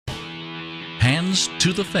Hands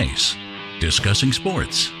to the Face, discussing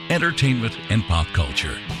sports, entertainment, and pop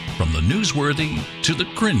culture, from the newsworthy to the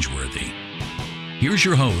cringeworthy. Here's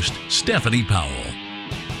your host, Stephanie Powell.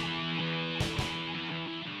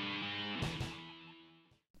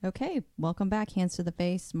 Okay, welcome back. Hands to the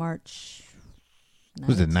Face, March 9th.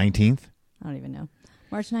 Was it 19th? I don't even know.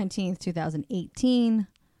 March 19th, 2018.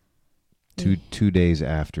 Two days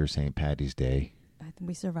after St. Patty's Day. I think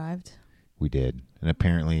we survived. We did. And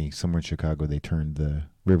apparently somewhere in Chicago they turned the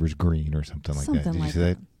rivers green or something like that. Did you see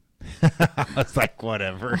that? I was like,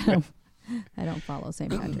 whatever. I don't follow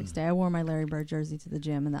St. Patrick's Day. I wore my Larry Bird jersey to the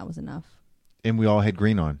gym, and that was enough. And we all had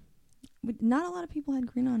green on. Not a lot of people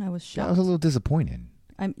had green on. I was shocked. I was a little disappointed.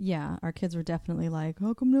 Yeah, our kids were definitely like,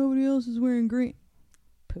 how come nobody else is wearing green?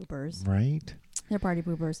 Poopers. Right? They're party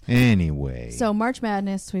poopers. Anyway. So March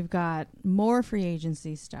Madness, we've got more free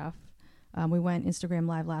agency stuff. We went Instagram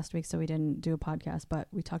Live last week, so we didn't do a podcast, but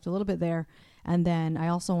we talked a little bit there. And then I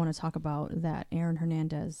also want to talk about that Aaron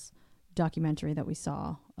Hernandez documentary that we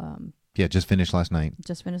saw. Yeah, just finished last night.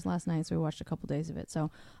 So we watched a couple days of it. So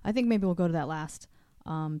I think maybe we'll go to that last.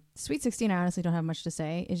 Sweet 16, I honestly don't have much to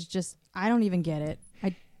say. It's just, I don't even get it.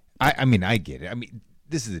 I mean, I get it. I mean,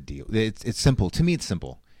 this is the deal. It's simple. To me, it's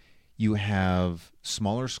simple. You have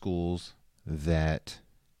smaller schools that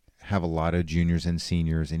have a lot of juniors and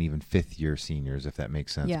seniors and even fifth-year seniors, if that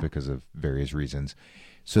makes sense, because of various reasons.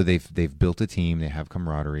 So they've built a team. They have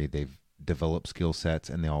camaraderie. They've developed skill sets,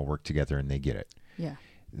 and they all work together, and they get it. Yeah.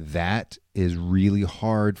 That is really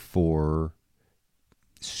hard for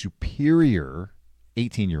superior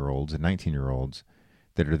 18-year-olds and 19-year-olds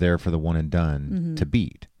that are there for the one and done to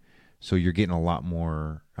beat. So you're getting a lot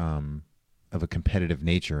more of a competitive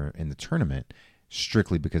nature in the tournament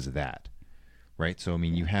strictly because of that. Right, so I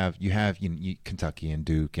mean, you have Kentucky and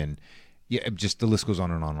Duke and just the list goes on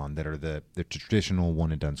and on that are the traditional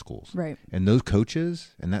one and done schools. Right, and those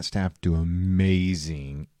coaches and that staff do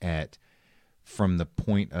amazing from the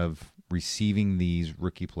point of receiving these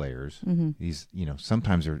rookie players. These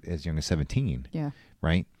sometimes are as young as 17. Yeah,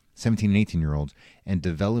 right, 17 and 18-year-olds, and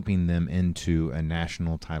developing them into a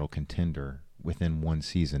national title contender within one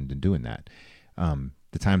season. And doing that.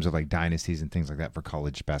 The times of like dynasties and things like that for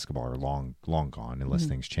college basketball are long gone unless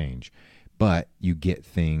things change. But you get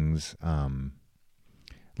things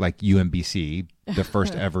like UMBC, the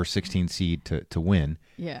first ever 16 seed to win.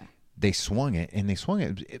 Yeah. They swung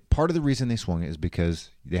it. Part of the reason they swung it is because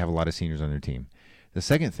they have a lot of seniors on their team. The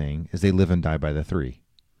second thing is they live and die by the three.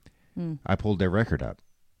 I pulled their record up.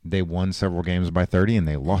 They won several games by 30 and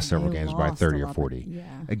they lost several games by 30 or 40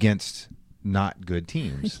 against not good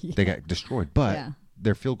teams. They got destroyed. But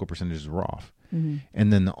their field goal percentages were off.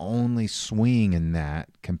 And then the only swing in that,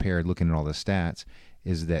 compared looking at all the stats,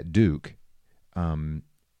 is that Duke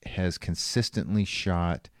has consistently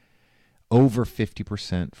shot over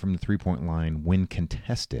 50% from the three-point line when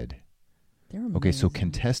contested. Okay, so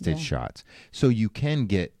contested shots. So you can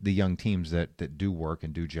get the young teams that do work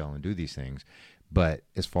and do gel and do these things. But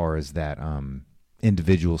as far as that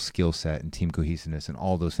individual skill set and team cohesiveness and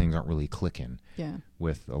all those things aren't really clicking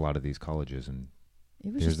with a lot of these colleges, and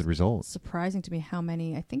there's the result. Surprising to me how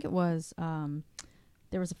many. I think it was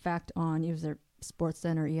there was a fact on either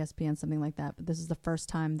SportsCenter or ESPN, something like that. But this is the first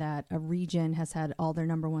time that a region has had all their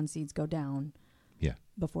number one seeds go down. Yeah.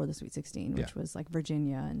 Before the Sweet 16, which was like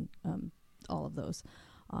Virginia and all of those.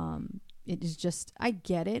 It is just, I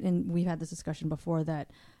get it, and we've had this discussion before that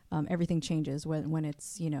everything changes when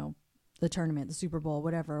it's the tournament, the Super Bowl,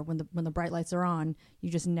 whatever. When the bright lights are on,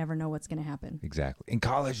 you just never know what's going to happen. Exactly. In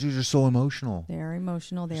college, these are so emotional. They're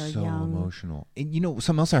emotional. They are so young. So emotional. And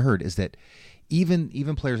something else I heard is that even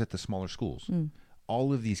players at the smaller schools,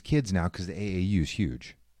 all of these kids now, because the AAU is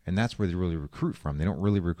huge, and that's where they really recruit from. They don't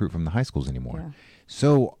really recruit from the high schools anymore. Yeah.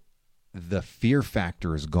 So the fear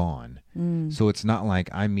factor is gone. So it's not like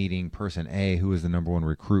I'm meeting person A, who is the number one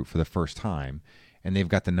recruit for the first time, and they've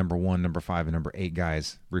got the number 1, number 5, and number 8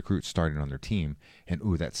 guys recruits starting on their team, and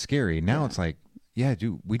ooh, that's scary. Now it's like, yeah,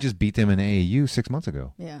 dude, we just beat them in AAU 6 months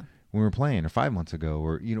ago. Yeah, when we were playing, or 5 months ago,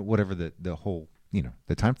 or whatever the whole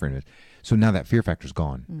the time frame is. So now that fear factor's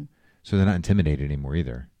gone. So they're not intimidated anymore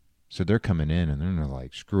either. So they're coming in and they're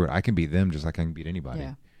like, screw it, I can beat them just like I can beat anybody.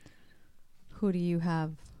 Yeah. Who do you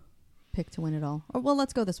have picked to win it all? Or, well,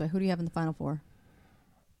 let's go this way. Who do you have in the Final Four?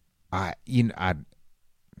 I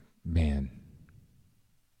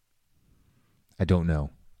don't know.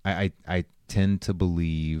 I tend to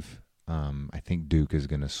believe I think Duke is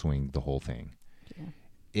going to swing the whole thing.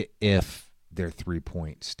 Yeah. If their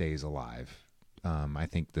 3-point stays alive. I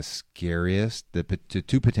think the scariest, the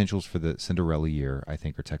two potentials for the Cinderella year, I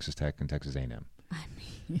think, are Texas Tech and Texas A&M. I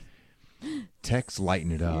mean, Tech's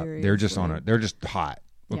lighting it up. They're just they're just hot.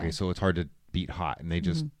 Okay, so it's hard to beat hot, and they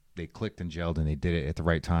just they clicked and gelled, and they did it at the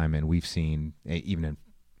right time. And we've seen even in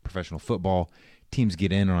professional football, teams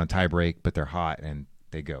get in on a tie break, but they're hot and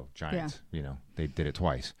they go. Giants, they did it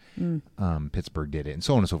twice. Pittsburgh did it, and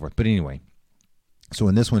so on and so forth. But anyway, so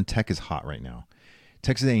in this one, Tech is hot right now.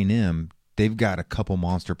 Texas A&M, they've got a couple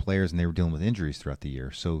monster players, and they were dealing with injuries throughout the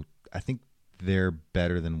year. So I think they're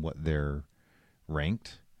better than what they're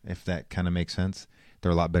ranked, if that kind of makes sense.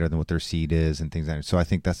 They're a lot better than what their seed is and things like that. So I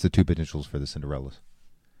think that's the two potentials for the Cinderellas.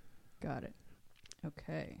 Got it.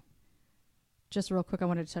 Okay. Just real quick, I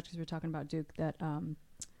wanted to touch, because we were talking about Duke, that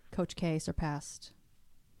Coach K surpassed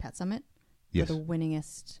Pat Summitt for the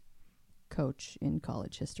winningest coach in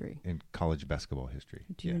college history. In college basketball history.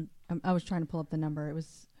 I was trying to pull up the number. It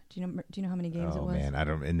was. Do you know how many games it was? Oh man, I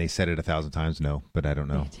don't. And they said it 1,000 times. No, but I don't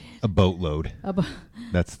know. A boatload.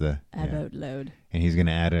 That's the boatload. And he's going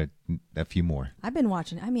to add a few more. I've been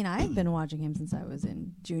watching. I've been watching him since I was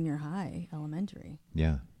in junior high, elementary.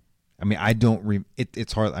 Yeah. I mean, I don't.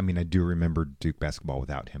 It's hard. I mean, I do remember Duke basketball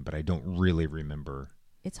without him, but I don't really remember.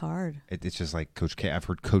 It's hard. It's just like Coach K. I've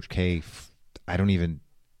heard Coach K. I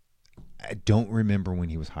don't remember when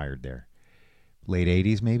he was hired there. Late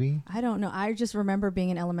 80s, maybe? I don't know. I just remember being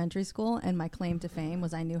in elementary school, and my claim to fame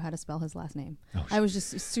was I knew how to spell his last name. I was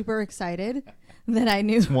just super excited that I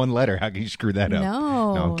knew. It's one letter. How can you screw that up?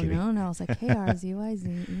 No, I'm kidding. No. I was like,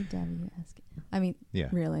 K-R-Z-Y-Z-E-W-S. I mean,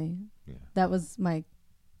 really? Yeah. That was my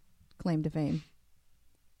claim to fame.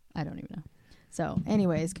 I don't even know. So,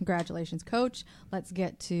 anyways, congratulations, Coach. Let's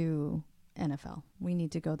get to NFL. We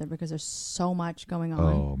need to go there because there's so much going on.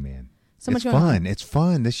 Oh, man. It's fun. It's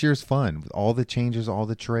fun. This year's fun. With all the changes, all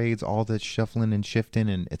the trades, all the shuffling and shifting,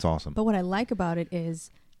 and it's awesome. But what I like about it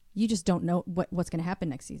is you just don't know what's going to happen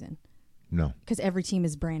next season. No. Because every team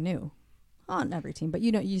is brand new. Oh, not every team, but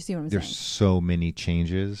you see what I'm saying. There's so many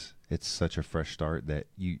changes. It's such a fresh start that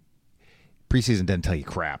preseason doesn't tell you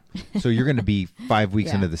crap. So you're going to be 5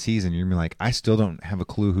 weeks into the season. You're going to be like, I still don't have a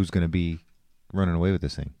clue who's going to be running away with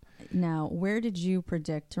this thing. Now, where did you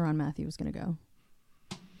predict Tyrann Mathieu was going to go?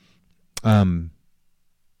 I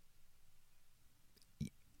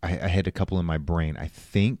had a couple in my brain. I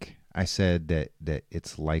think I said that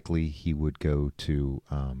it's likely he would go to.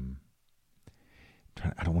 I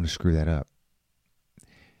don't want to screw that up.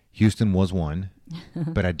 Houston was one,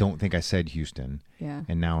 but I don't think I said Houston. Yeah.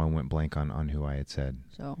 And now I went blank on who I had said.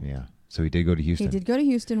 So yeah. So he did go to Houston. He did go to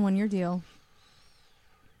Houston, 1 year deal.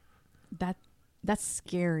 That's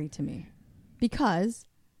scary to me, because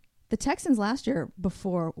the Texans last year,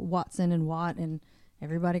 before Watson and Watt and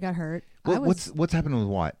everybody got hurt. What's happening with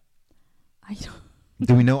Watt? I don't.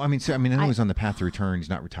 Do we know? I know he's on the path to return. He's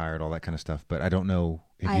not retired, all that kind of stuff. But I don't know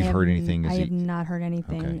if you've heard anything. I have not heard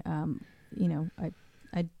anything. Okay.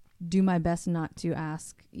 I do my best not to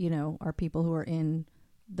ask, our people who are in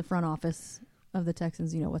the front office of the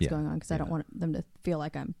Texans, what's going on, because I don't want them to feel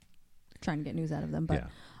like I'm trying to get news out of them. But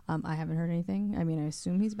I haven't heard anything. I mean, I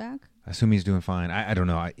assume he's back. I assume he's doing fine. I don't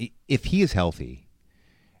know. If he is healthy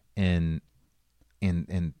and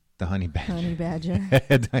the honey badger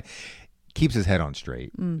keeps his head on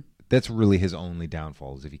straight, that's really his only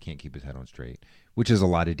downfall, is if he can't keep his head on straight, which is a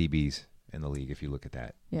lot of DBs in the league. If you look at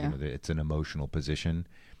that, it's an emotional position.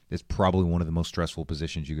 It's probably one of the most stressful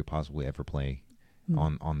positions you could possibly ever play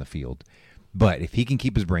on the field. But if he can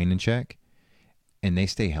keep his brain in check and they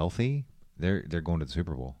stay healthy, they're going to the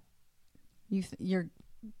Super Bowl.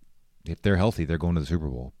 If they're healthy, they're going to the Super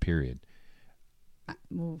Bowl, period.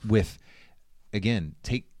 With, again,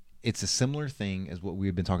 it's a similar thing as what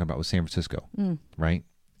we've been talking about with San Francisco, right?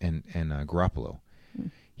 And Garoppolo.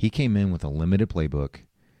 He came in with a limited playbook,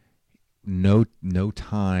 no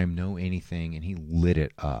time, no anything, and he lit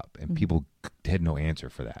it up. And people had no answer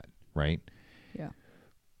for that, right? Yeah.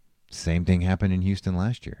 Same thing happened in Houston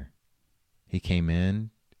last year. He came in.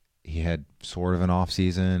 He had sort of an off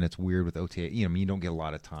season. It's weird with OTA. You don't get a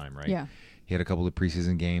lot of time, right? Yeah. He had a couple of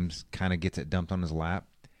preseason games, kind of gets it dumped on his lap,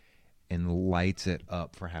 and lights it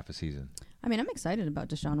up for half a season. I mean, I'm excited about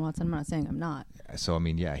Deshaun Watson. I'm not saying I'm not. So,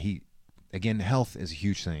 health is a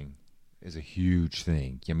huge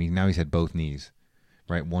thing. I mean, now he's had both knees,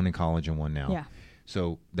 right? One in college and one now. Yeah.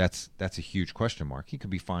 So that's a huge question mark. He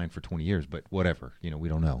could be fine for 20 years, but whatever. We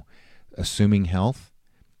don't know. Assuming health,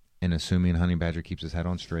 and assuming Honey Badger keeps his head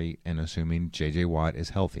on straight, and assuming J.J. Watt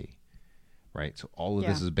is healthy, right? So all of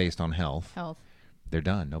this is based on health. They're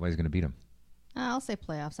done. Nobody's going to beat them. I'll say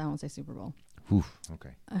playoffs. I won't say Super Bowl. Oof,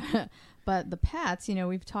 okay. But the Pats,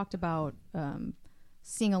 we've talked about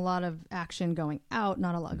seeing a lot of action going out,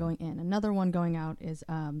 not a lot going in. Another one going out is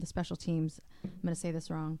the special teams. I'm going to say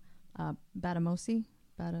this wrong. Batamosi?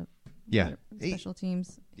 Yeah. Special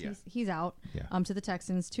teams. Yeah. He's out. Yeah. To the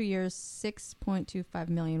Texans, 2 years, $6.25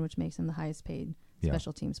 million, which makes him the highest paid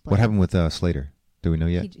special teams player. What happened with Slater? Do we know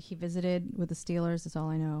yet? He visited with the Steelers. That's all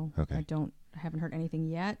I know. Okay. I haven't heard anything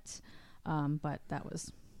yet. But that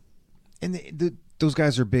was. And those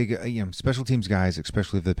guys are big, special teams guys,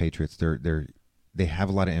 especially the Patriots. They have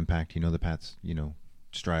a lot of impact. The Pats,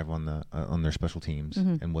 strive on their special teams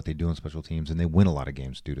and what they do on special teams, and they win a lot of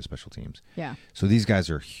games due to special teams. Yeah. So these guys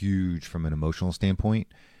are huge from an emotional standpoint.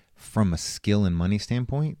 From a skill and money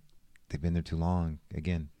standpoint, they've been there too long.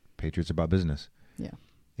 Again, Patriots are about business. Yeah.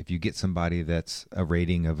 If you get somebody that's a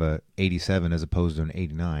rating of a 87 as opposed to an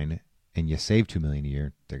 89, and you save $2 million a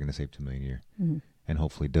year, they're going to save $2 million a year, and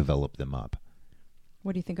hopefully develop them up.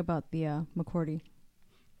 What do you think about the McCourty?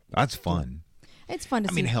 That's fun. It's fun to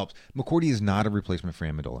see. I mean, it helps. McCourty is not a replacement for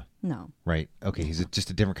Amendola. No. Right? Okay, he's just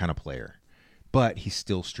a different kind of player. But he's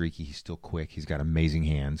still streaky. He's still quick. He's got amazing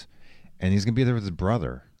hands. And he's going to be there with his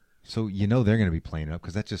brother. So they're going to be playing it up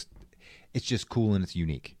because it's just cool and it's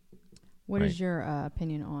unique. What is your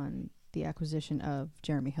opinion on the acquisition of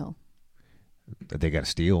Jeremy Hill? They got a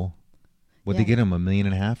steal. Would they get him $1.5 million?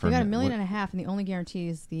 They got $1.5 million, and the only guarantee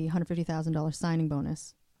is the $150,000 signing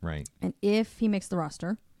bonus. Right. And if he makes the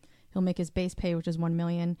roster, he'll make his base pay, which is $1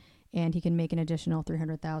 million, and he can make an additional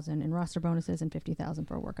 $300,000 in roster bonuses and $50,000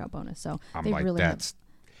 for a workout bonus. So that's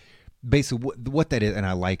basically what that is, and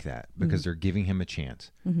I like that because they're giving him a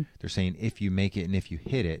chance. They're saying if you make it and if you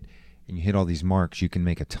hit it and you hit all these marks, you can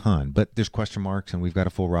make a ton. But there's question marks, and we've got a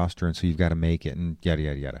full roster, and so you've got to make it, and yada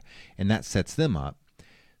yada yada, and that sets them up.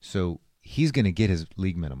 So he's going to get his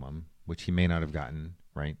league minimum, which he may not have gotten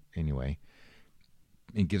right anyway.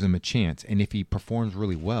 It gives him a chance. And if he performs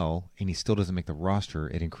really well and he still doesn't make the roster,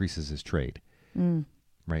 it increases his trade.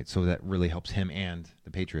 Right? So that really helps him and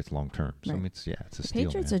the Patriots long term. So right. It's a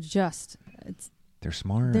steal. Patriots are they're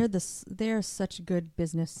smart. They're such good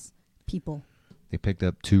business people. They picked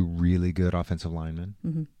up 2 really good offensive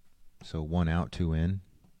linemen. So 1 out, 2 in.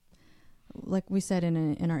 Like we said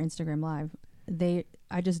in our Instagram live,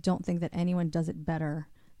 I just don't think that anyone does it better.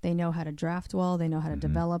 They know how to draft well. They know how to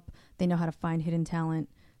develop. They know how to find hidden talent.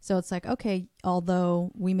 So it's like, okay,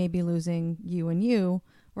 although we may be losing you and you,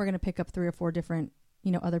 we're going to pick up 3 or 4 different,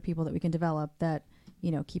 other people that we can develop that,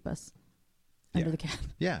 keep us under the cap.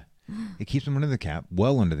 Yeah. It keeps them under the cap,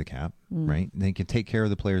 well under the cap, right? They can take care of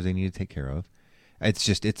the players they need to take care of.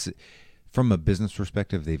 It's from a business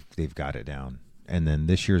perspective, they've got it down. And then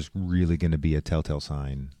this year's really going to be a telltale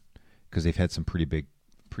sign because they've had some pretty big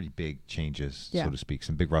changes, so to speak,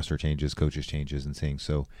 some big roster changes, coaches changes, and things.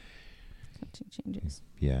 So, coaching changes.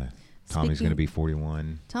 Yeah, Tommy's going to be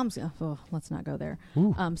 41. Let's not go there.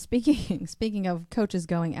 Speaking of coaches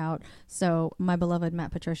going out, so my beloved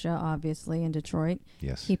Matt Patricia, obviously in Detroit,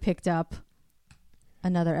 yes, he picked up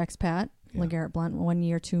another expat, LeGarrette Blount, 1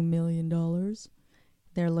 year, $2 million.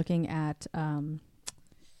 They're looking at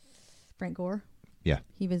Frank Gore. Yeah,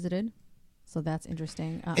 he visited. So that's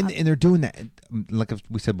interesting. And they're doing that, like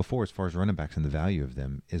we said before, as far as running backs and the value of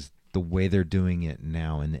them, is the way they're doing it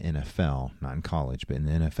now in the NFL, not in college, but in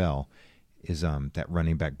the NFL, is that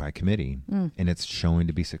running back by committee, and it's showing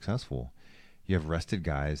to be successful. You have rested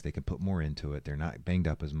guys; they can put more into it. They're not banged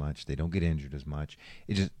up as much. They don't get injured as much.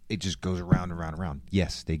 It just goes around and around and around.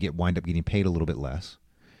 Yes, they wind up getting paid a little bit less,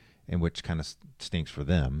 and which kind of stinks for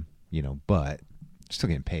them, but still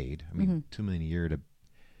getting paid. I mean, $2 million a year to.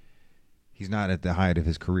 He's not at the height of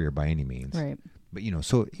his career by any means. Right. But,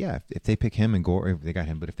 so, yeah, if they pick him and Gore, if they got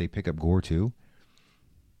him, but if they pick up Gore too,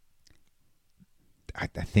 I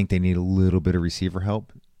think they need a little bit of receiver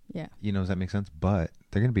help. Yeah. Does that make sense? But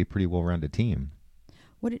they're going to be a pretty well-rounded team.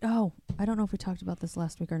 I don't know if we talked about this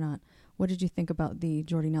last week or not. What did you think about the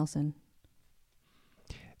Jordy Nelson?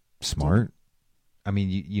 Smart. I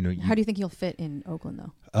mean, how do you think he'll fit in Oakland,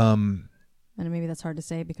 though? And maybe that's hard to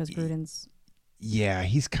say because Gruden's... Yeah,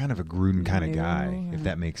 he's kind of a Gruden kind of guy, if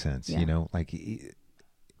that makes sense. Yeah.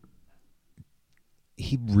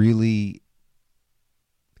 He really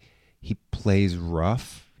plays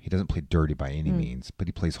rough. He doesn't play dirty by any means, but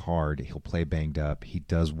he plays hard. He'll play banged up. He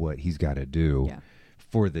does what he's got to do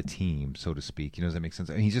for the team, so to speak. Does that make sense?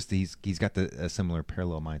 I mean, he's got a similar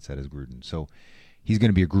parallel mindset as Gruden. So he's going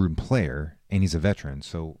to be a Gruden player, and he's a veteran.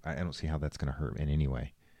 So I don't see how that's going to hurt in any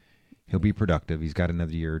way. He'll be productive. He's got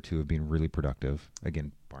another year or 2 of being really productive.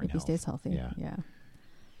 Again, barring if health. He stays healthy.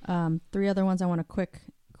 Yeah. 3 other ones I want a quick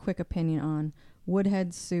opinion on: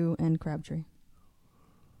 Woodhead, Sue, and Crabtree.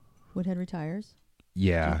 Woodhead retires.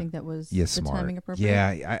 Yeah. Do you think that was smart. timing appropriate?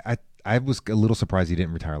 Yeah, I was a little surprised he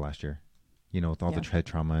didn't retire last year. With all the head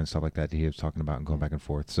trauma and stuff like that he was talking about and going back and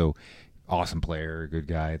forth. So, awesome player, good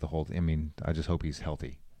guy. The whole. I mean, I just hope he's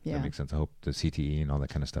healthy. Does that makes sense? I hope the CTE and all that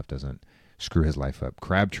kind of stuff doesn't screw his life up.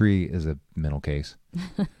 Crabtree is a mental case.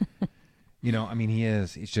 I mean, he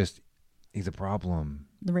is. He's a problem.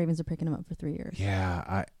 The Ravens are picking him up for 3 years.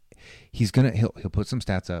 Yeah, he'll put some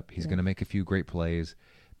stats up. He's gonna make a few great plays,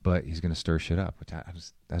 but he's gonna stir shit up, which I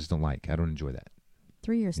just don't like. I don't enjoy that.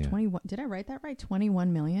 3 years, 21. Did I write that right?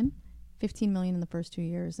 21 million, 15 million in the first 2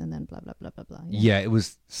 years, and then blah blah blah blah blah. Yeah, it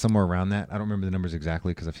was somewhere around that. I don't remember the numbers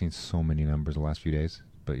exactly because I've seen so many numbers the last few days.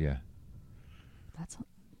 But yeah, that's.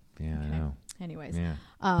 Yeah, okay. I know. Anyways,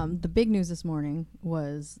 the big news this morning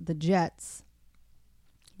was the Jets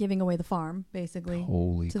giving away the farm, basically,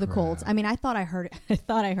 to the Colts. I mean, I thought I heard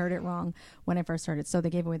it wrong when I first started. So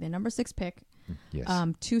they gave away the number 6 pick,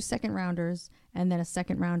 2 second rounders, and then a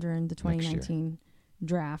second rounder in the 2019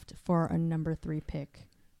 draft for a number 3 pick.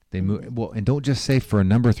 They moved and don't just say for a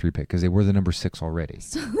number 3 pick because they were the number 6 already.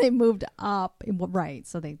 So they moved up, right?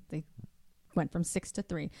 So they went from 6 to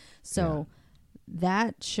 3. So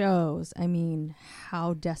that shows, I mean,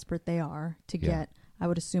 how desperate they are to get. I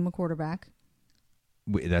would assume a quarterback.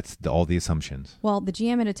 That's all the assumptions. Well, the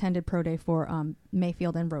GM had attended pro day for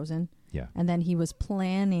Mayfield and Rosen. Yeah. And then he was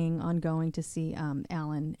planning on going to see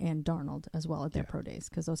Allen and Darnold as well at their pro days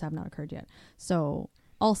because those have not occurred yet. So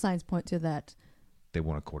all signs point to that. They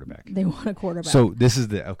want a quarterback. So this is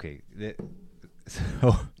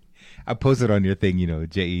so I posted on your thing,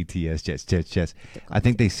 Jets, Jets. I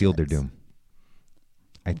think they sealed their doom.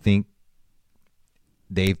 I think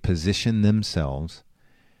they've positioned themselves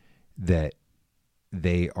that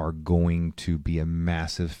they are going to be a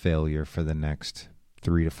massive failure for the next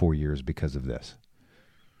 3 to 4 years because of this.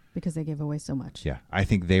 Because they gave away so much. Yeah. I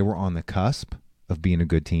think they were on the cusp of being a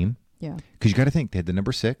good team. Yeah. Because you got to think, they had the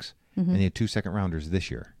number 6, and they had 2 second rounders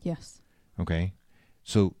this year. Yes. Okay.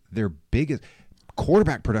 So their biggest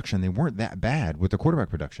quarterback production, they weren't that bad with their quarterback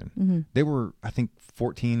production. They were, I think,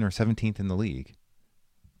 14th or 17th in the league.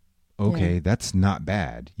 Okay, that's not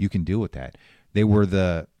bad. You can deal with that. They were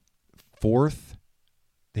the 4th.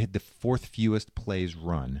 They had the 4th fewest plays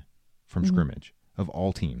run from scrimmage of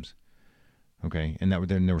all teams. Okay, and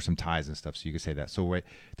then there were some ties and stuff, so you could say that. So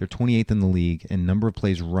they're 28th in the league in number of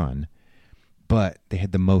plays run, but they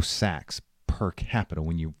had the most sacks per capita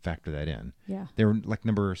when you factor that in. Yeah, they were like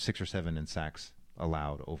number 6 or 7 in sacks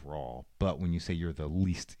allowed overall. But when you say you're the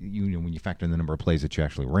least, when you factor in the number of plays that you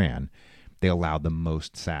actually ran, they allowed the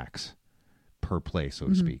most sacks per play, so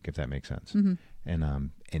to speak, if that makes sense.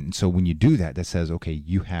 And so when you do that, that says, okay,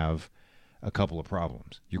 you have a couple of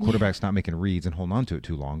problems. Your quarterback's not making reads and holding on to it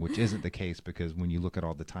too long, which isn't the case because when you look at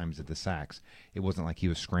all the times at the sacks, it wasn't like he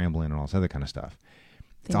was scrambling and all this other kind of stuff.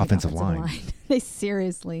 It's offensive line. They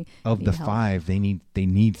seriously of the help. 5, they need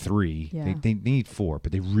 3. Yeah. They need 4,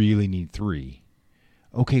 but they really need 3.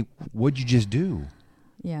 Okay, what'd you just do?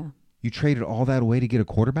 Yeah. You traded all that away to get a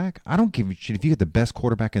quarterback? I don't give a shit if you get the best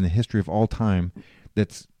quarterback in the history of all time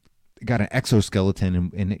that's got an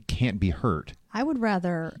exoskeleton and it can't be hurt. I would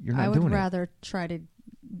rather try to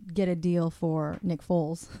get a deal for Nick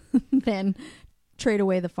Foles than trade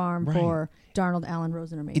away the farm for Darnold, Allen,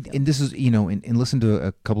 Rosen, or Mayfield. And this is, and listen to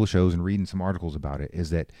a couple of shows and reading some articles about it, is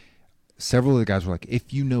that several of the guys were like,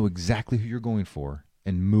 if you know exactly who you're going for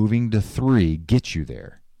and moving to 3 gets you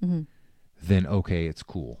there, then okay, it's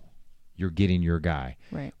cool. You're getting your guy.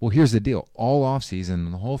 Right. Well, here's the deal. All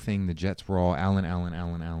offseason, the whole thing, the Jets were all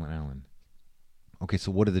Allen. Okay,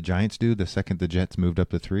 so what did the Giants do the second the Jets moved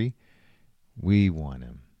up to 3? We won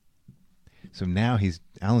him. So now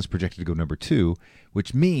Allen's projected to go number 2,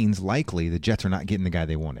 which means likely the Jets are not getting the guy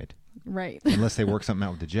they wanted. Right. Unless they work something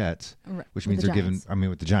out with the Jets, which means they're giving,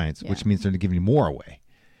 with the Giants, which means they're giving you more away.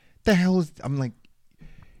 The hell is, I'm like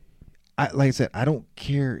I said, I don't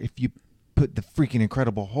care if you put the freaking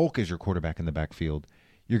Incredible Hulk as your quarterback in the backfield.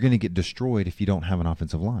 You're going to get destroyed if you don't have an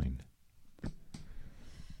offensive line.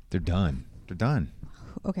 They're done.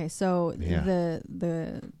 Okay, so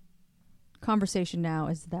the conversation now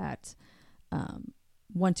is that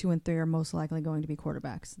 1, 2, and 3 are most likely going to be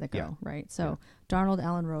quarterbacks that go, right? So Darnold,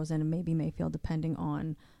 Allen, Rosen, and maybe Mayfield, depending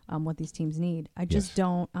on what these teams need. I just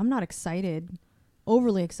I'm not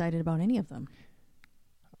overly excited about any of them.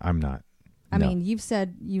 I'm not. I mean, you've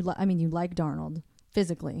said you like Darnold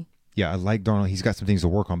physically. Yeah, I like Darnold. He's got some things to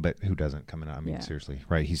work on, but who doesn't coming out? I mean, seriously,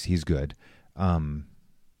 right? He's good.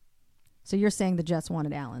 So you're saying the Jets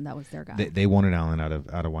wanted Allen? That was their guy. They wanted Allen out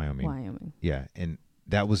of Wyoming. Yeah, and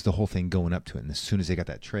that was the whole thing going up to it. And as soon as they got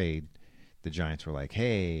that trade, the Giants were like,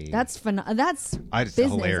 "Hey, that's That's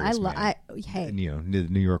business. Hilarious. Hey, the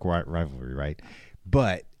New York rivalry, right?"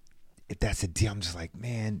 But if that's a deal, I'm just like,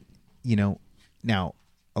 man, now.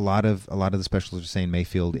 A lot of the specialists are saying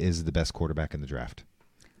Mayfield is the best quarterback in the draft.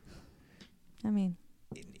 I mean,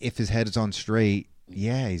 if his head is on straight,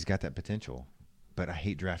 yeah, he's got that potential. But I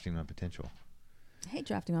hate drafting on potential. I hate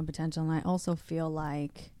drafting on potential, and I also feel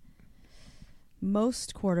like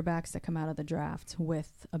most quarterbacks that come out of the draft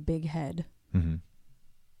with a big head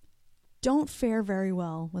don't fare very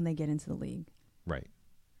well when they get into the league. Right.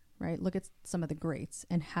 Right? Look at some of the greats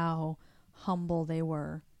and how humble they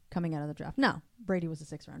were coming out of the draft. Now, Brady was a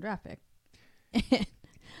 6th-round draft pick.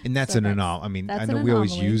 And that's an anomaly. I mean, I know we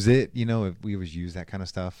always use it, we always use that kind of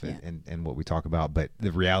stuff and what we talk about. But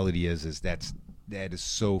the reality is that is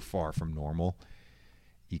so far from normal.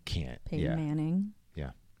 You can't. Peyton Manning.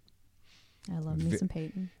 Yeah. I love me some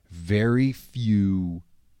Peyton. Very few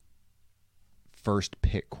first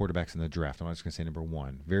pick quarterbacks in the draft. I'm not just going to say number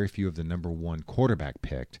one. Very few of the number one quarterback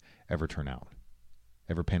picked ever pan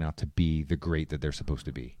out to be the great that they're supposed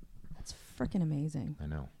to be. That's freaking amazing. I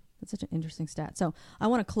know. That's such an interesting stat. So I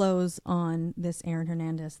want to close on this Aaron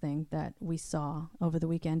Hernandez thing that we saw over the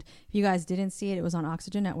weekend. If you guys didn't see it, it was on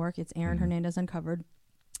Oxygen Network. It's Aaron Hernandez Uncovered.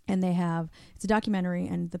 And it's a documentary,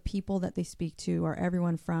 and the people that they speak to are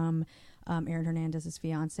everyone from Aaron Hernandez's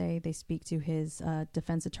fiance. They speak to his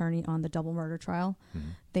defense attorney on the double murder trial.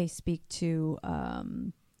 They speak to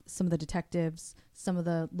some of the detectives, some of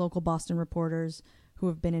the local Boston reporters who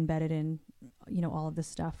have been embedded in, all of this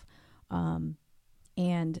stuff. And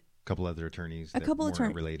a couple other attorneys that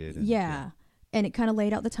weren't related. And it kind of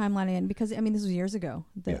laid out the timeline in, because, this was years ago.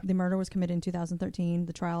 The murder was committed in 2013.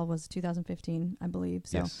 The trial was 2015, I believe.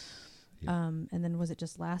 So, yes. And then was it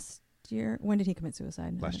just last year? When did he commit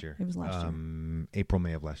suicide? Last year. It was last year. April,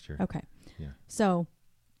 May of last year. Okay. Yeah. So,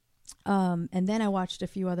 and then I watched a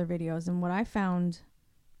few other videos, and what I found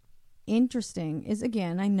interesting is,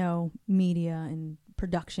 again, I know media and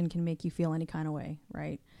production can make you feel any kind of way,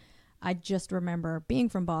 right? I just remember being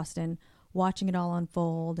from Boston, watching it all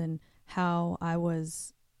unfold, and how I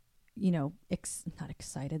was, not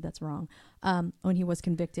excited, that's wrong. When he was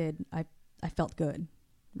convicted, I felt good,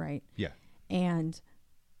 right? Yeah. And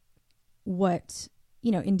what,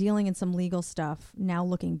 in dealing in some legal stuff, now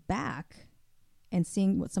looking back and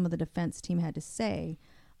seeing what some of the defense team had to say,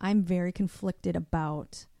 I'm very conflicted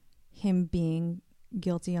about him being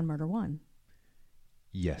guilty on murder one.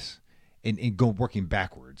 Yes. And working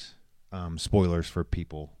backwards, spoilers for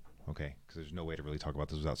people, okay, because there's no way to really talk about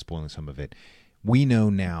this without spoiling some of it. We know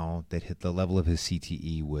now that the level of his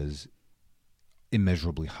CTE was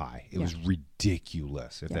immeasurably high. It was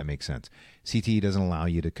ridiculous, if that makes sense. CTE doesn't allow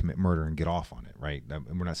you to commit murder and get off on it, right?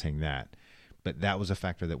 And we're not saying that. But that was a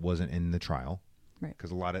factor that wasn't in the trial. Right.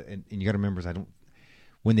 Because a lot of, and you got to remember,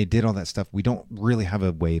 when they did all that stuff, we don't really have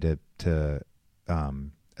a way to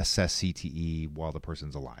assess CTE while the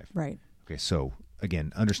person's alive. Right. Okay, so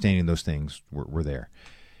again, understanding those things were there.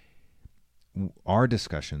 Our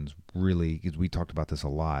discussions really, because we talked about this a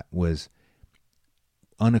lot, was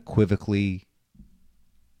unequivocally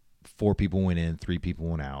 4 people went in, 3 people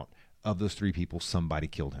went out. Of those 3 people, somebody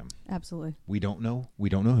killed him. Absolutely. We don't know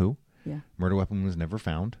who. Yeah. Murder weapon was never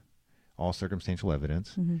found. All circumstantial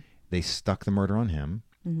evidence. They stuck the murder on him.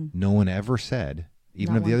 No one ever said,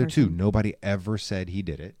 even of the other 2, nobody ever said he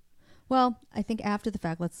did it. Well, I think after the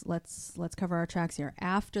fact, let's cover our tracks here.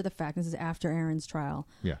 After the fact, this is after Aaron's trial.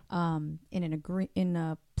 Yeah. In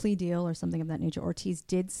a plea deal or something of that nature, Ortiz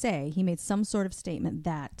did say, he made some sort of statement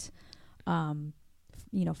that,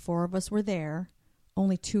 4 of us were there,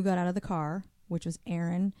 only 2 got out of the car, which was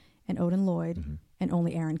Aaron and Odin Lloyd, and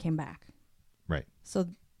only Aaron came back. Right. So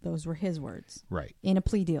those were his words. Right. In a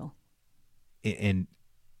plea deal. And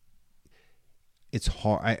it's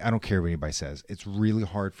hard. I don't care what anybody says. It's really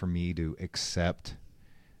hard for me to accept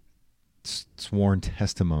sworn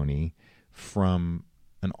testimony from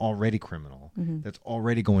an already criminal that's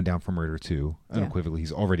already going down for murder 2. Unequivocally,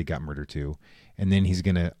 he's already got murder 2. And then he's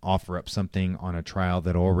going to offer up something on a trial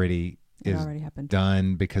that already happened.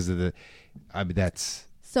 Done because of the... that's...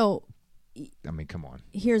 So... come on.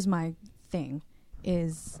 Here's my thing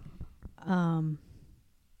is...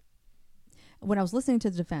 when I was listening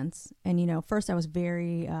to the defense, and, first I was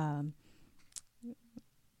very,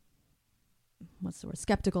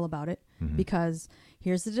 skeptical about it, because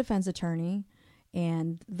here's the defense attorney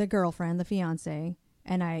and the girlfriend, the fiance,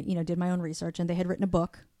 and I, did my own research, and they had written a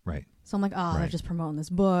book. Right. So I'm like, they're just promoting this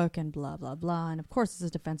book and blah, blah, blah. And of course, this is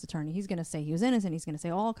a defense attorney. He's going to say he was innocent. He's going to say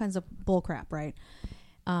all kinds of bull crap, right?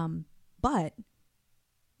 But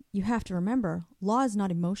you have to remember, law is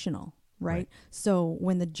not emotional. Right. So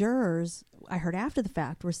when the jurors, I heard after the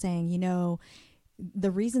fact, were saying,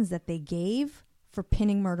 the reasons that they gave for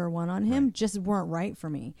pinning murder one on him just weren't right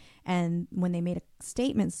for me. And when they made a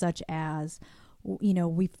statement such as,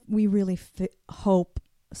 we really hope,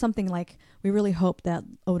 something like, we really hope that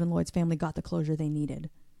Odin Lloyd's family got the closure they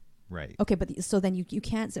needed. Right. Okay, but so then you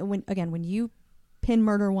can't say, when you pin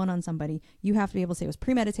murder one on somebody, you have to be able to say it was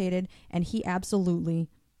premeditated and he absolutely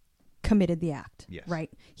committed the act. Yes. Right?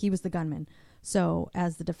 He was the gunman. So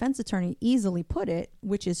as the defense attorney easily put it,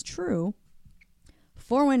 which is true,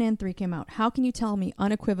 4 went in, 3 came out. How can you tell me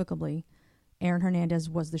unequivocally Aaron Hernandez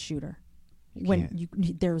was the shooter when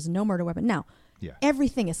there was no murder weapon? Now,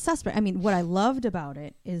 everything is suspect. I mean, what I loved about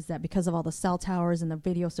it is that because of all the cell towers and the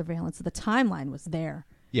video surveillance, the timeline was there.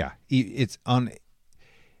 Yeah, it's on.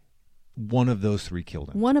 One of those 3 killed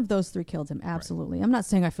him. One of those 3 killed him, absolutely. Right. I'm not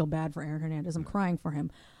saying I feel bad for Aaron Hernandez. I'm crying for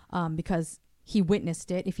him because he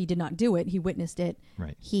witnessed it. If he did not do it, he witnessed it.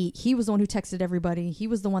 Right. He was the one who texted everybody. He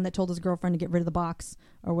was the one that told his girlfriend to get rid of the box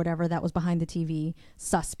or whatever that was behind the TV.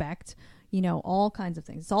 Suspect. All kinds of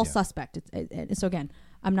things. It's all suspect. So again,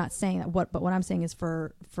 I'm not saying that. But what I'm saying is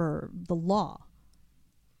for the law,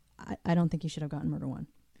 I don't think he should have gotten murder one.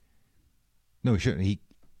 No, he shouldn't.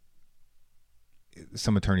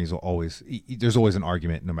 Some attorneys will always. There's always an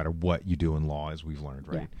argument, no matter what you do in law, as we've learned,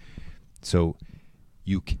 right? Yeah. So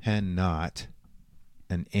you cannot,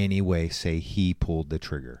 in any way, say he pulled the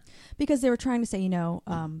trigger because they were trying to say,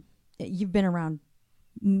 you've been around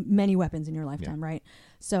many weapons in your lifetime, right?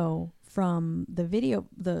 So from the video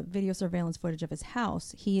surveillance footage of his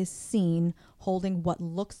house, he is seen holding what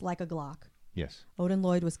looks like a Glock. Yes. Odin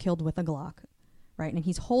Lloyd was killed with a Glock, right? And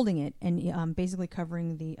he's holding it and basically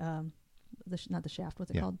covering the not the shaft.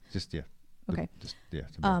 What's it called? Okay.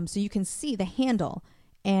 So you can see the handle,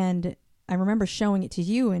 and I remember showing it to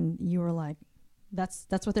you, and you were like, "That's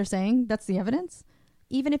what they're saying. That's the evidence."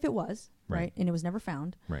 Even if it was, right? And it was never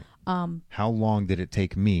found. Right. How long did it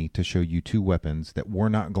take me to show you 2 weapons that were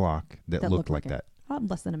not Glock that looked like that?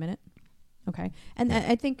 Less than a minute. Okay. And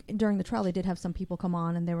I think during the trial they did have some people come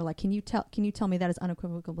on and they were like, "Can you tell me that is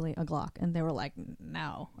unequivocally a Glock?" And they were like,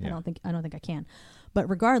 "No, I don't think I can." But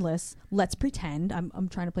regardless, let's pretend. I'm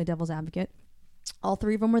trying to play devil's advocate. All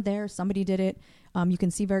 3 of them were there. Somebody did it. You can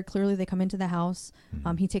see very clearly they come into the house.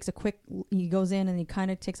 Mm-hmm. He goes in and he kind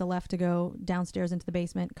of takes a left to go downstairs into the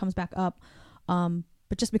basement, comes back up.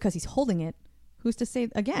 But just because he's holding it, who's to say,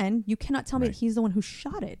 again, you cannot tell me that he's the one who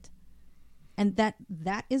shot it. And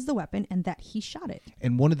that is the weapon and that he shot it.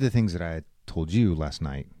 And one of the things that I told you last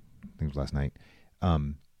night,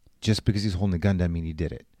 just because he's holding the gun doesn't mean he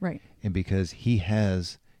did it. Right. And because he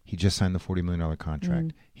just signed the $40 million contract.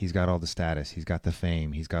 Mm-hmm. He's got all the status. He's got the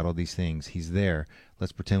fame. He's got all these things. He's there.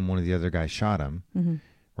 Let's pretend one of the other guys shot him, mm-hmm.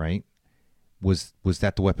 right? Was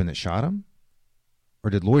that the weapon that shot him? Or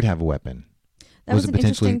did Lloyd have a weapon? That was it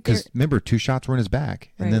potentially, because remember, 2 shots were in his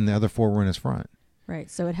back, and then the other 4 were in his front. Right.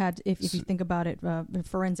 So it had, if you think about it,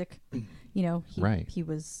 forensic, he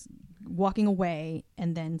was walking away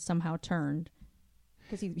and then somehow turned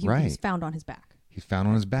because he was found on his back. He's found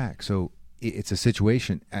on his back. So it's a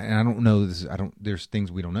situation, and I don't know this. There's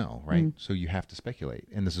things we don't know, right? Mm. So you have to speculate,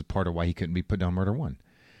 and this is part of why he couldn't be put down murder one.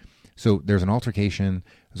 So there's an altercation.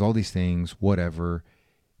 There's all these things. Whatever.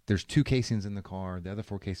 There's 2 casings in the car. The other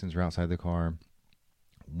 4 casings are outside the car.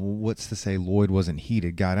 What's to say Lloyd wasn't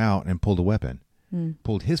heated, got out, and pulled a weapon,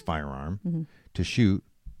 pulled his firearm to shoot,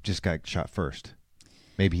 just got shot first.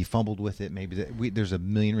 Maybe he fumbled with it. Maybe there's a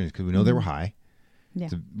million reasons because we know they were high. Yeah.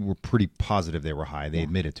 So we're pretty positive they were high. They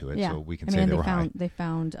admitted to it, so we can say they were high. They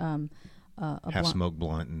found a half-smoked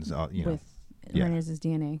blunt and with Hernandez's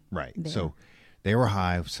DNA. Right. There. So they were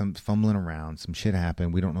high, some fumbling around, some shit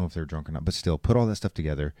happened. We don't know if they're drunk or not, but still, put all that stuff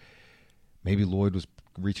together. Maybe Lloyd was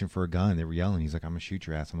reaching for a gun. They were yelling. He's like, "I'm going to shoot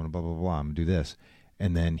your ass. I'm going to blah, blah, blah. I'm going to do this."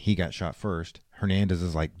 And then he got shot first. Hernandez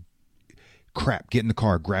is like, "Crap, get in the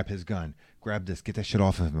car, grab his gun, grab this, get that shit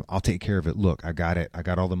off of him. I'll take care of it. Look, I got it. I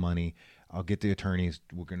got all the money. I'll get the attorneys.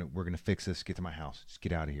 We're gonna fix this. Get to my house. Just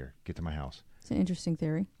get out of here. Get to my house." It's an interesting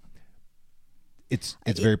theory. It's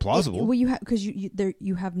very plausible. Well, you have because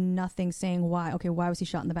you have nothing saying why. Okay, why was he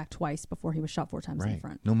shot in the back twice before he was shot 4 times in the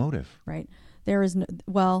front? No motive. Right. There is no.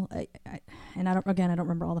 Well, I don't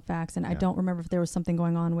remember all the facts, and I don't remember if there was something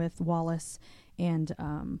going on with Wallace and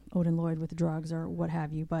Odin Lloyd with drugs or what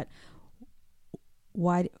have you. But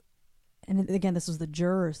why? And again, this was the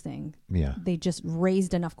jurors thing. Yeah. They just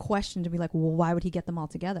raised enough question to be like, well, why would he get them all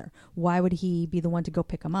together? Why would he be the one to go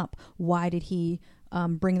pick them up? Why did he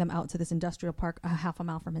bring them out to this industrial park a half a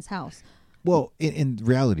mile from his house? Well, in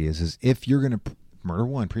reality is if you're going to murder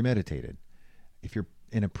one premeditated, if you're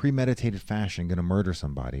in a premeditated fashion going to murder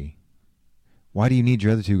somebody, why do you need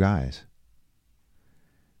your other 2 guys?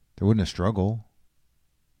 There wasn't a struggle.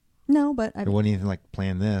 No, but there wasn't anything like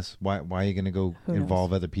plan this. Why are you going to go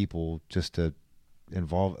involve other people just to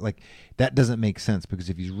involve? Like that doesn't make sense because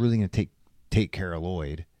if he's really going to take care of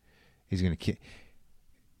Lloyd, he's going to kill.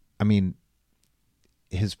 I mean,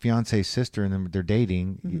 his fiance's sister and then they're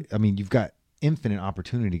dating. I mean, you've got infinite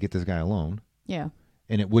opportunity to get this guy alone. Yeah.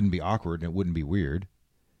 And it wouldn't be awkward and it wouldn't be weird.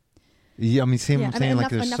 Yeah, I mean, I'm saying, like,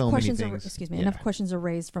 there's so many things. Enough questions are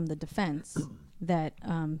raised from the defense that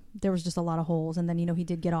there was just a lot of holes. And then, he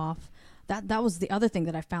did get off. That was the other thing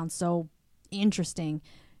that I found so interesting.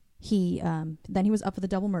 Then he was up for the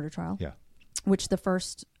double murder trial. Yeah. Which the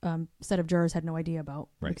first set of jurors had no idea about,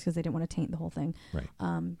 right, because they didn't want to taint the whole thing. Right.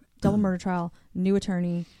 Double murder trial, new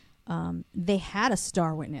attorney. They had a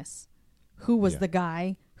star witness who was the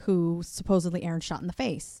guy who supposedly Aaron shot in the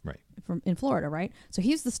face, right, in Florida, right? So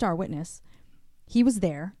he's the star witness. He was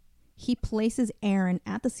there. He places Aaron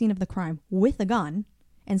at the scene of the crime with a gun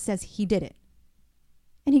and says he did it.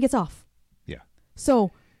 And he gets off. Yeah. So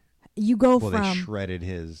you go from... Well, they shredded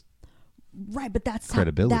his... Right, but that's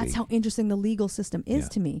credibility. That's how interesting the legal system is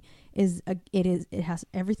to me. It has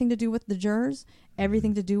everything to do with the jurors,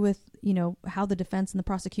 everything to do with how the defense and the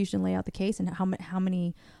prosecution lay out the case, and how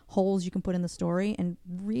many holes you can put in the story. And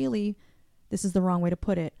really, this is the wrong way to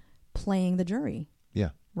put it, playing the jury.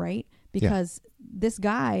 Yeah. Right, because this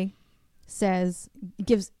guy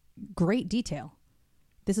gives great detail.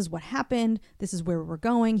 This is what happened. This is where we're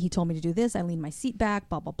going. He told me to do this. I leaned my seat back.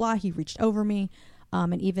 Blah blah blah. He reached over me.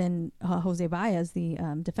 And even Jose Baez, the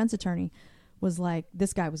defense attorney, was like,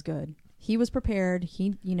 this guy was good. He was prepared.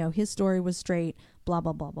 His story was straight, blah,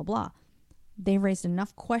 blah, blah, blah, blah. They raised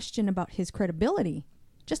enough question about his credibility,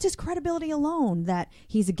 just his credibility alone, that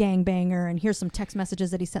he's a gangbanger, and here's some text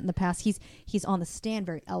messages that he sent in the past. He's on the stand,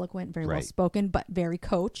 very eloquent, very well-spoken, but very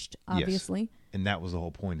coached, obviously. Yes. And that was the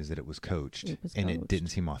whole point, is that it was coached. It didn't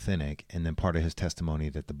seem authentic. And then part of his testimony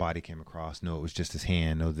that the body came across, no, it was just his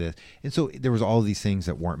hand, no this. And so there was all these things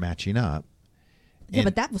that weren't matching up. Yeah,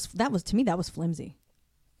 but that was to me, that was flimsy.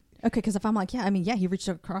 Okay, because if I'm like, he reached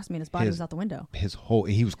across me and his body was out the window. He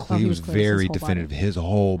was clear. He was very definitive. His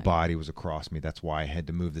whole body was across me. That's why I had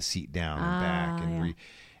to move the seat down and back.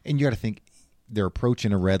 And you got to think, they're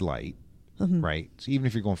approaching a red light. Right. So even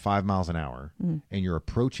if you're going 5 miles an hour and you're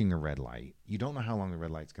approaching a red light, you don't know how long the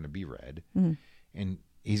red light's going to be red. And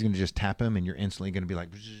he's going to just tap him and you're instantly going to be like,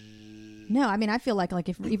 no, I mean, I feel like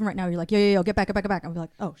if even right now you're like, yo, get back. I'm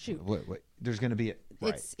like, oh, shoot. What? There's going to be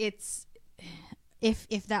it's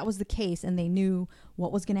if that was the case and they knew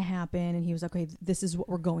what was going to happen and he was like, okay, this is what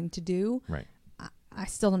we're going to do. Right. I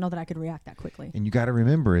still don't know that I could react that quickly. And you got to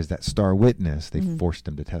remember, is that star witness, they forced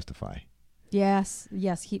him to testify. Yes,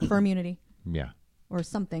 for immunity. Yeah. Or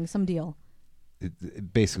something, some deal.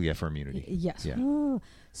 Basically, for immunity. Yes. Yeah. Oh.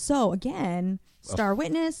 So, again, star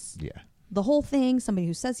witness. Yeah. The whole thing, somebody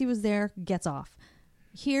who says he was there gets off.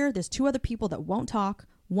 Here, there's 2 other people that won't talk.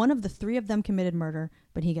 One of the 3 of them committed murder,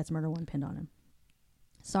 but he gets murder one pinned on him.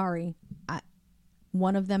 Sorry.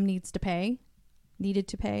 One of them needed to pay.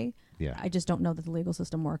 Yeah. I just don't know that the legal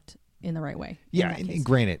system worked in the right way. Yeah, and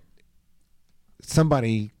granted,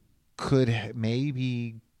 somebody could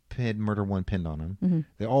maybe had murder one pinned on him.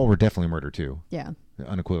 They all were definitely murder too. Yeah.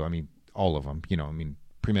 Unequivocal. I mean, all of them.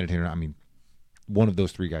 Premeditated. I mean, one of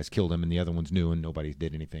those 3 guys killed him and the other ones knew and nobody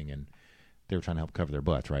did anything and they were trying to help cover their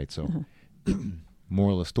butts, right? So,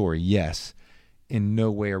 moral of the story, yes. In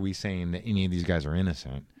no way are we saying that any of these guys are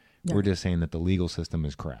innocent. Yeah. We're just saying that the legal system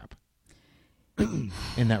is crap.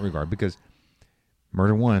 In that regard, because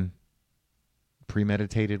murder one,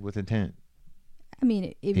 premeditated with intent. I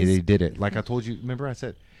mean, they did it. Like I told you, remember I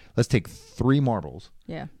said, let's take 3 marbles,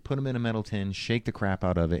 put them in a metal tin, shake the crap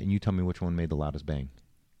out of it, and you tell me which one made the loudest bang.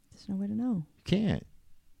 There's no way to know. You can't.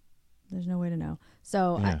 There's no way to know.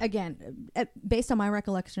 So, again, based on my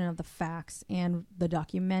recollection of the facts and the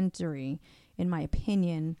documentary, in my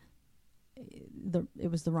opinion,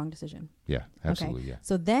 it was the wrong decision. Yeah, absolutely, okay?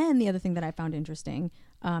 So then the other thing that I found interesting,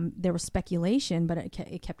 there was speculation, but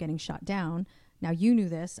it kept getting shot down. Now, you knew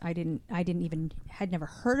this. I had never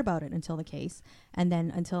heard about it until the case, and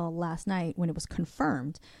then until last night when it was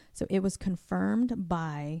confirmed. So it was confirmed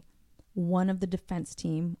by one of the defense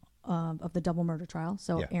team of the double murder trial.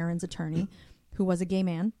 So Aaron's attorney, who was a gay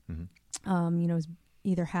man,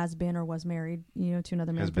 either has been or was married, to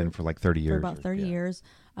another man. Has been for like 30 years. For about 30 years.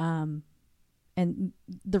 And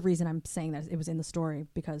the reason I'm saying that is it was in the story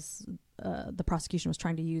because the prosecution was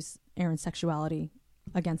trying to use Aaron's sexuality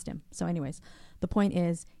against him. So anyways, the point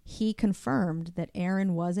is he confirmed that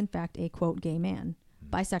Aaron was in fact a quote gay man,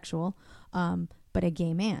 bisexual, but a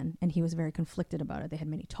gay man, and he was very conflicted about it. They had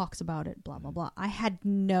many talks about it, blah, blah, blah. I had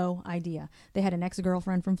no idea. They had an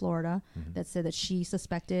ex-girlfriend from Florida that said that she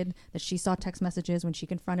suspected that she saw text messages when she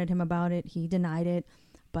confronted him about it. He denied it.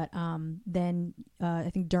 But then I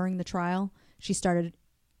think during the trial, she started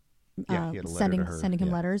sending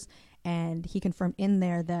him letters, and he confirmed in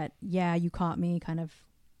there that, you caught me, kind of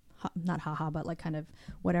not haha, but like kind of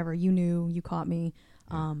whatever, you knew, you caught me.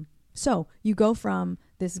 So you go from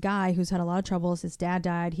this guy who's had a lot of troubles. His dad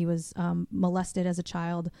died. He was molested as a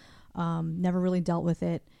child, never really dealt with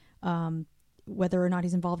it, whether or not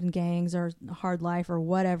he's involved in gangs or hard life or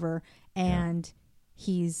whatever. And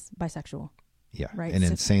he's bisexual. Yeah. Right. And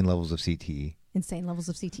insane levels of CTE. Insane levels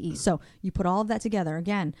of CTE. So you put all of that together.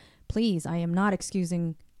 Again, please, I am not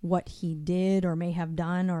excusing what he did or may have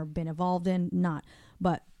done or been involved in. Not.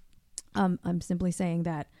 But I'm simply saying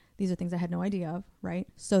that these are things I had no idea of, right?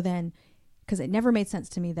 So then, because it never made sense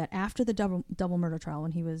to me that after the double murder trial,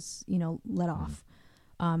 when he was, let off,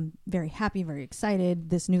 very happy, very excited,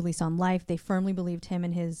 this new lease on life, they firmly believed, him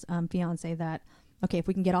and his fiance, that, okay, if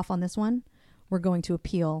we can get off on this one, we're going to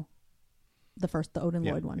appeal the Odin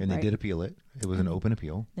Lloyd one. And they did appeal it. It was an open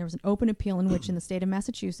appeal. There was an open appeal in which, in the state of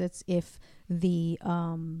Massachusetts, if the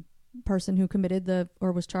person who committed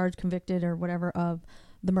or was charged, convicted, or whatever of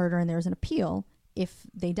the murder, and there's an appeal, if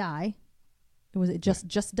they die, was it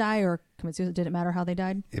just die or commit suicide? Did it matter how they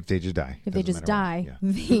died? If they just die. If they just die,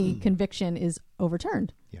 the conviction is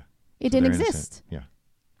overturned. Yeah. It didn't exist. Innocent. Yeah.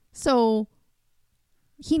 So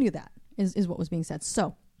he knew that is what was being said.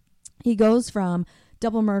 So he goes from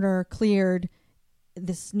double murder, cleared,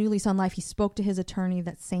 this new lease on life. He spoke to his attorney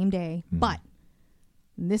that same day. But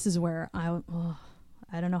this is where I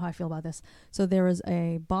don't know how I feel about this. So there was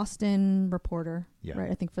a Boston reporter,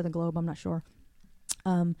 right? I think for the Globe, I'm not sure,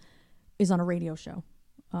 is on a radio show,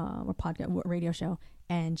 or podcast radio show.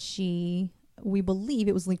 And we believe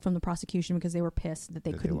it was leaked from the prosecution because they were pissed that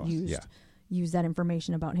they couldn't use that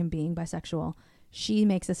information about him being bisexual. She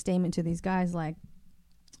makes a statement to these guys like,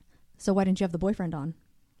 so why didn't you have the boyfriend on?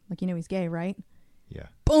 Like, he's gay, right? Yeah.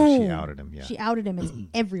 Boom. She outed him. Yeah. She outed him. It's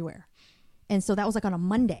everywhere. And so that was like on a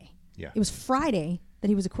Monday. Yeah. It was Friday that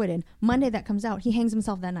he was acquitted. Monday that comes out, he hangs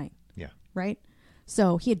himself that night. Yeah. Right?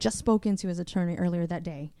 So he had just spoken to his attorney earlier that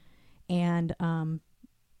day. And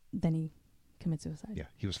then he commits suicide. Yeah.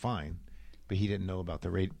 He was fine, but he didn't know about the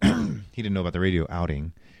he didn't know about the radio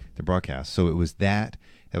outing, the broadcast. So it was that.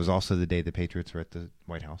 That was also the day the Patriots were at the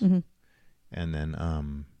White House. Mm-hmm. And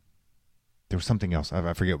then there was something else.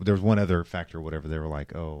 I forget. There was one other factor or whatever. They were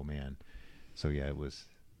like, oh, man. So, yeah, it was.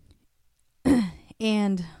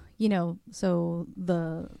 And, so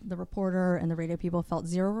the reporter and the radio people felt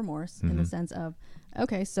zero remorse in the sense of,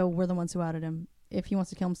 okay, so we're the ones who outed him. If he wants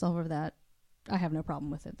to kill himself over that, I have no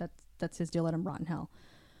problem with it. That's his deal. Let him rot in hell.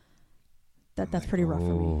 That's pretty rough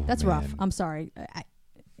for me. That's rough. I'm sorry.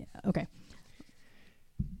 Okay.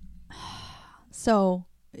 So,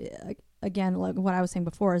 again, like what I was saying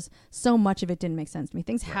before, is so much of it didn't make sense to me.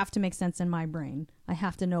 Things have to make sense in my brain. I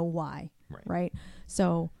have to know why. Right?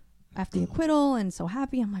 So after the acquittal and so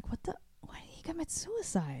happy, I'm like, why did he commit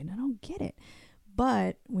suicide? I don't get it.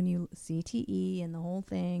 But when you CTE and the whole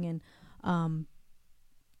thing, and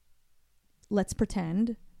let's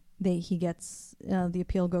pretend that he gets the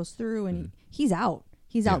appeal goes through and he's out.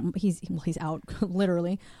 He's out. He's out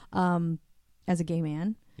literally as a gay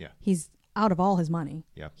man. Yeah. He's out of all his money.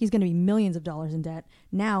 Yeah. He's going to be millions of dollars in debt.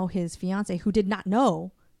 Now his fiance, who did not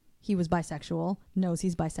know he was bisexual, knows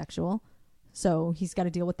he's bisexual. So he's got to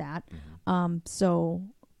deal with that. Mm-hmm. So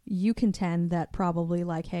you contend that probably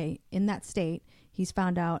like, hey, in that state, he's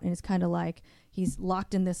found out, and it's kind of like he's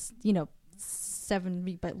locked in this,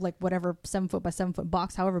 7 foot by 7 foot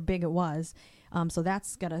box, however big it was. So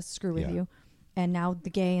that's got to screw with you. And now the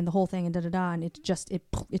gay and the whole thing and and it just, it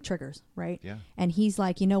triggers, right? Yeah. And he's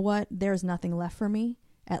like, you know what? There's nothing left for me.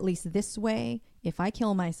 At least this way, if I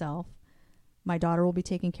kill myself, my daughter will be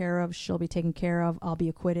taken care of. She'll be taken care of. I'll be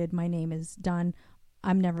acquitted. My name is done.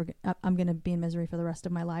 I'm going to be in misery for the rest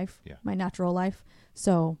of my life, my natural life.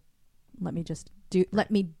 So let me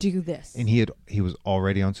do this. And he was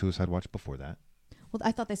already on suicide watch before that. Well,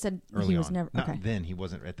 I thought they said early he was on. never. Okay. Then he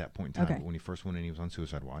wasn't at that point in time. Okay. But when he first went in, he was on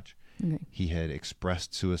suicide watch. Okay. He had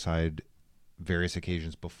expressed suicide various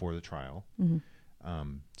occasions before the trial. Mm-hmm.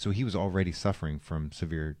 So he was already suffering from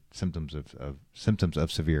severe symptoms of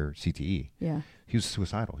severe CTE. Yeah. He was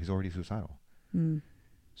suicidal. He's already suicidal. Mm.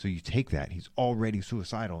 So you take that. He's already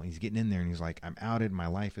suicidal. And he's getting in there and he's like, I'm outed. My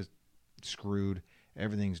life is screwed.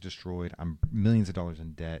 Everything's destroyed. I'm millions of dollars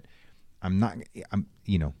in debt.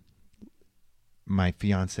 My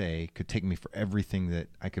fiance could take me for everything that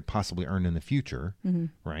I could possibly earn in the future,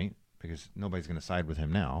 right? Because nobody's going to side with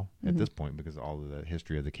him now at this point because of all of the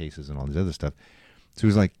history of the cases and all this other stuff. So he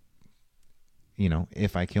was like,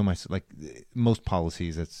 if I kill myself, like most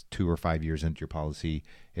policies, that's 2 or 5 years into your policy.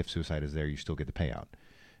 If suicide is there, you still get the payout.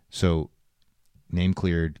 So name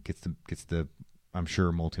cleared, gets the I'm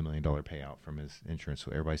sure multi-million-dollar payout from his insurance.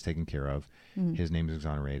 So everybody's taken care of. His name is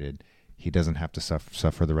exonerated. He doesn't have to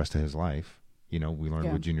suffer the rest of his life. We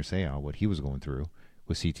learned with Junior Seau what he was going through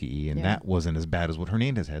with CTE, and that wasn't as bad as what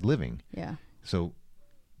Hernandez had living. Yeah. So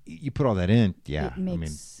you put all that in, it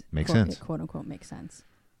makes sense. It quote unquote makes sense.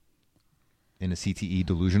 In a CTE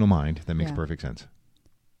delusional mind, that makes perfect sense.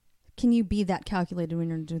 Can you be that calculated when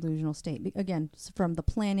you're in a delusional state? Again, from the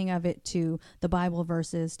planning of it to the Bible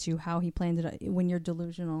verses to how he plans it. When you're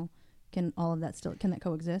delusional, can all of that can that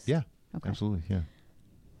coexist? Yeah, okay. Absolutely, yeah.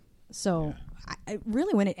 So I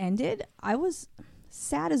really, when it ended, I was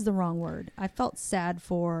sad is the wrong word. I felt sad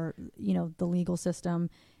for, the legal system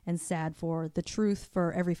and sad for the truth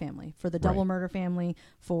for every family, for the double murder family,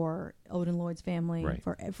 for Odin Lloyd's family,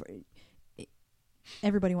 for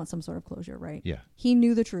everybody wants some sort of closure, right? Yeah. He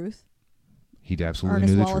knew the truth. He absolutely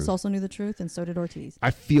Ernest knew the Wallace truth. also knew the truth, and so did Ortiz.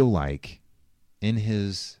 I feel like in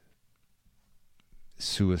his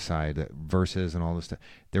suicide verses and all this stuff,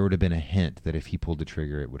 there would have been a hint that if he pulled the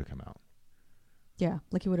trigger, it would have come out. Yeah,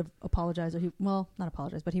 like he would have apologized, or not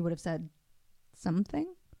apologized, but he would have said something.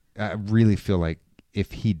 I really feel like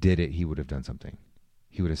if he did it, he would have done something.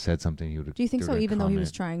 He would have said something. He would have. Do you think so? Even though he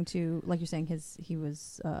was trying to, like you're saying, his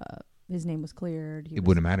name was cleared. It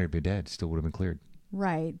wouldn't matter if you're dead; still would have been cleared.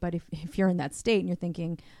 Right, but if you're in that state and you're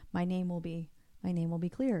thinking, my name will be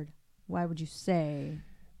cleared, why would you say,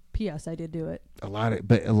 P.S. I did do it? A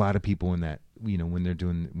lot of people in that, when they're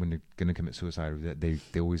going to commit suicide, they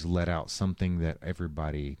always let out something that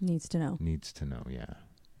everybody needs to know. Yeah.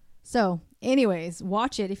 So, anyways,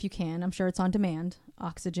 watch it if you can. I'm sure it's on demand.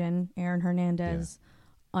 Oxygen, Aaron Hernandez,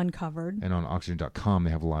 Uncovered. And on oxygen.com,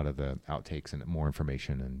 they have a lot of the outtakes and more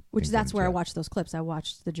information. And that's where I watched those clips. I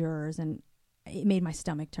watched the jurors, and it made my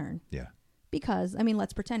stomach turn. Yeah. Because,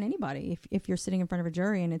 let's pretend anybody, if you're sitting in front of a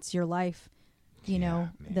jury and it's your life,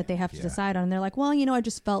 that they have to decide on, and they're like, well, I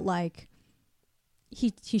just felt like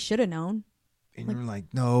he should have known. And you're like,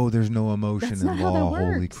 no, there's no emotion in law.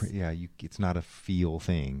 Holy crap. Yeah, it's not a feel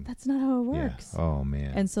thing. That's not how it works. Yeah. Oh,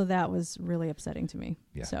 man. And so that was really upsetting to me.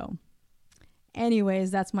 Yeah. So, anyways,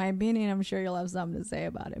 that's my opinion. I'm sure you'll have something to say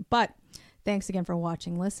about it. But thanks again for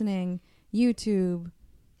watching, listening. YouTube,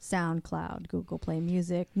 SoundCloud, Google Play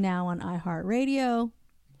Music, now on iHeartRadio.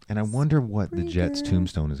 And I wonder what the Jets'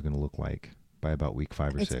 tombstone is going to look like by about week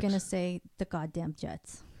 5 or 6. It's going to say, the goddamn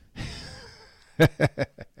Jets.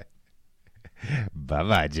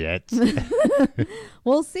 Bye-bye, Jets.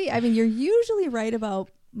 We'll see. You're usually right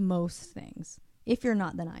about most things. If you're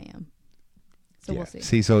not, then I am. So we'll see.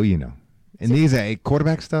 See, so and these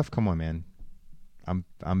quarterback stuff, come on, man.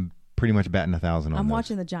 I'm pretty much batting 1,000 on I'm those.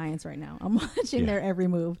 watching the Giants right now. I'm watching their every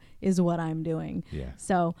move is what I'm doing. Yeah.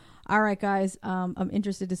 So, all right, guys. I'm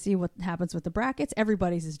interested to see what happens with the brackets.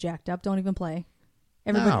 Everybody's is jacked up. Don't even play.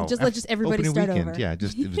 Everybody, let everybody start weekend, over. Yeah, it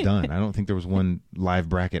was done. I don't think there was one live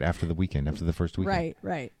bracket after the first weekend.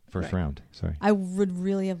 Right. First round. Sorry. I would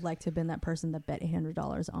really have liked to have been that person that bet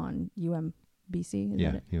 $800 on UMBC. Is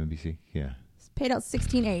that it? UMBC. Yeah. It's paid out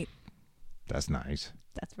 16-8. That's nice.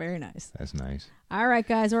 That's very nice. That's nice. All right,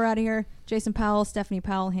 guys, we're out of here. Jason Powell, Stephanie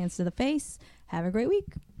Powell, hands to the face. Have a great week.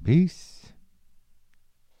 Peace.